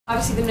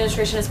Obviously, the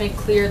administration has made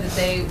clear that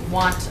they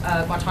want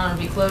Guantanamo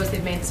to be closed.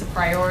 They've made this a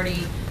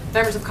priority.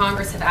 Members of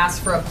Congress have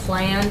asked for a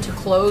plan to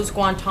close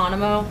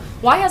Guantanamo.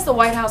 Why has the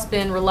White House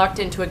been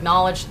reluctant to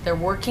acknowledge that they're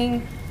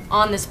working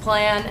on this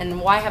plan,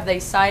 and why have they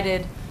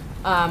cited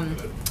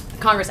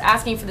Congress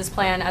asking for this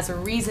plan as a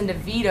reason to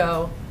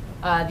veto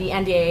the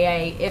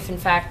NDAA if, in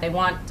fact, they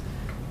want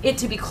it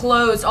to be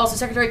closed? Also,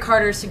 Secretary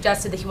Carter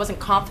suggested that he wasn't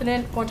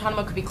confident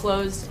Guantanamo could be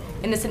closed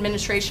in this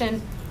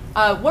administration.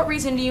 What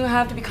reason do you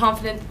have to be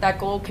confident that that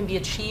goal can be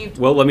achieved?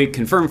 Well, let me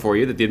confirm for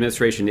you that the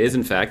administration is,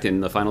 in fact,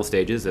 in the final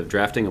stages of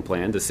drafting a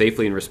plan to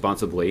safely and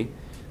responsibly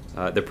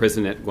the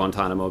prison at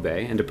Guantanamo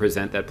Bay and to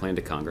present that plan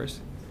to Congress.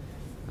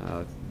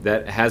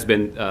 That has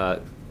been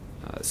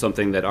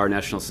something that our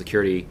national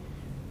security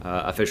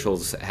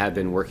officials have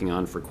been working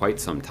on for quite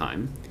some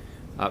time,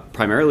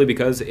 primarily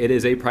because it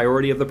is a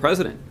priority of the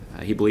president.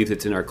 He believes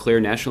it's in our clear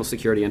national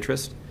security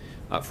interest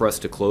for us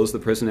to close the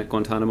prison at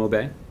Guantanamo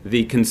Bay.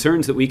 The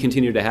concerns that we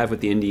continue to have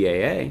with the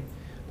NDAA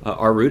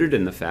are rooted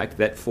in the fact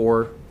that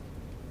for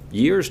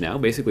years now,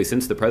 basically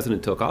since the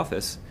president took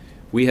office,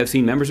 we have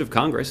seen members of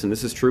Congress, and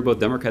this is true both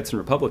Democrats and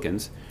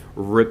Republicans,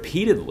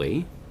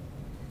 repeatedly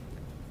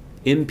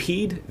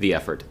impede the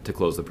effort to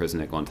close the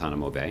prison at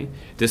Guantanamo Bay,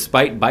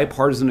 despite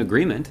bipartisan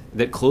agreement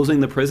that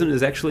closing the prison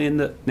is actually in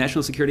the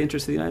national security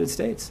interest of the United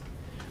States.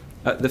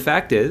 The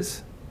fact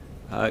is,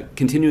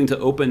 continuing to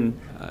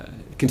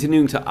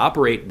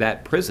operate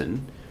that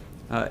prison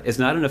is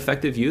not an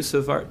effective use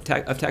of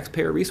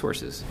taxpayer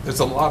resources. There's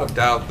a lot of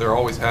doubt, there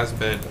always has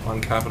been, on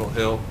Capitol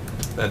Hill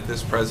that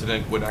this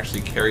president would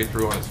actually carry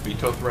through on his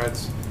veto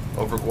threats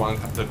over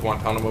the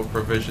Guantanamo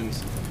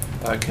provisions.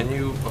 Can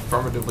you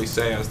affirmatively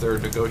say, as they're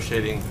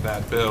negotiating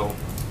that bill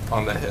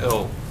on the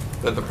Hill,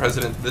 that the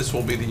president, this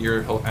will be the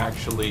year he'll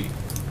actually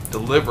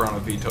deliver on a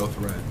veto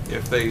threat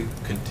if they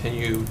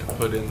continue to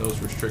put in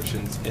those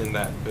restrictions in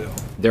that bill?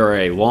 There are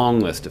a long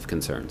list of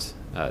concerns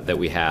that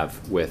we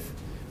have with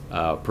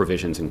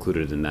provisions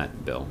included in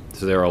that bill.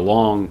 So there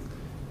are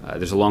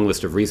there's a long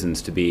list of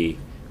reasons to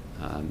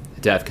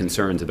have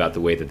concerns about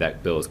the way that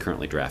that bill is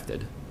currently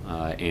drafted.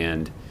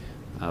 I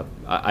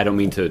don't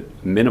mean to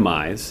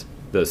minimize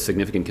the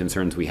significant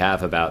concerns we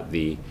have about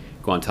the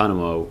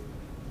Guantanamo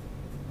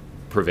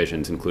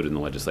provisions included in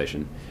the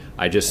legislation.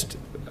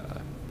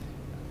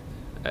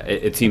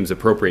 It seems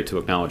appropriate to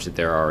acknowledge that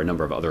there are a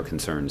number of other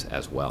concerns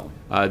as well.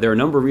 There are a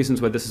number of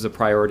reasons why this is a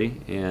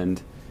priority,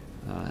 and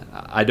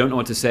I don't know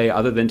what to say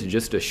other than to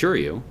just assure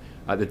you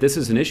that this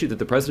is an issue that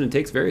the president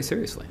takes very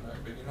seriously. Right,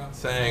 but you're not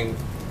saying,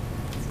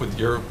 with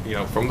your,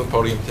 from the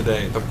podium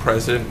today, the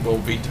president will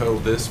veto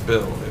this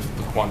bill if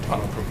the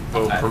Guantanamo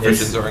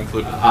provisions are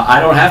included. I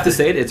don't have to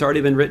say it. It's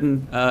already been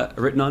written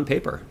on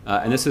paper,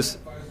 and this is.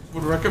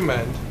 Would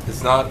recommend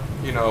it's not,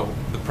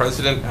 the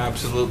president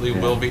absolutely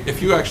will be.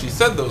 If you actually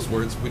said those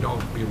words, we'd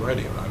all be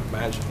writing it, I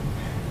imagine.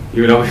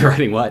 You would all be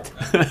writing what?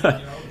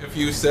 If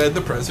you said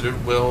the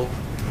president will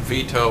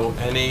veto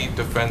any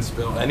defense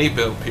bill, any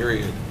bill,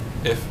 period,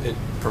 if it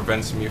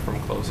prevents me from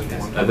closing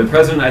one. The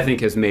president, I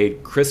think, has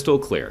made crystal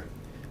clear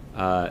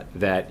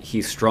that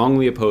he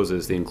strongly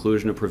opposes the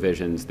inclusion of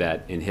provisions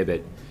that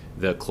inhibit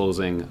the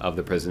closing of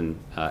the prison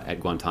at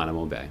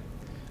Guantanamo Bay.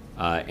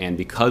 And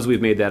because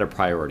we've made that a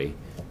priority,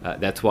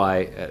 that's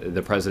why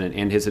the president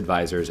and his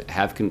advisors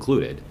have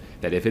concluded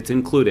that if it's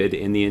included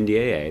in the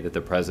NDAA, that the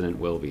president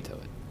will veto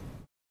it.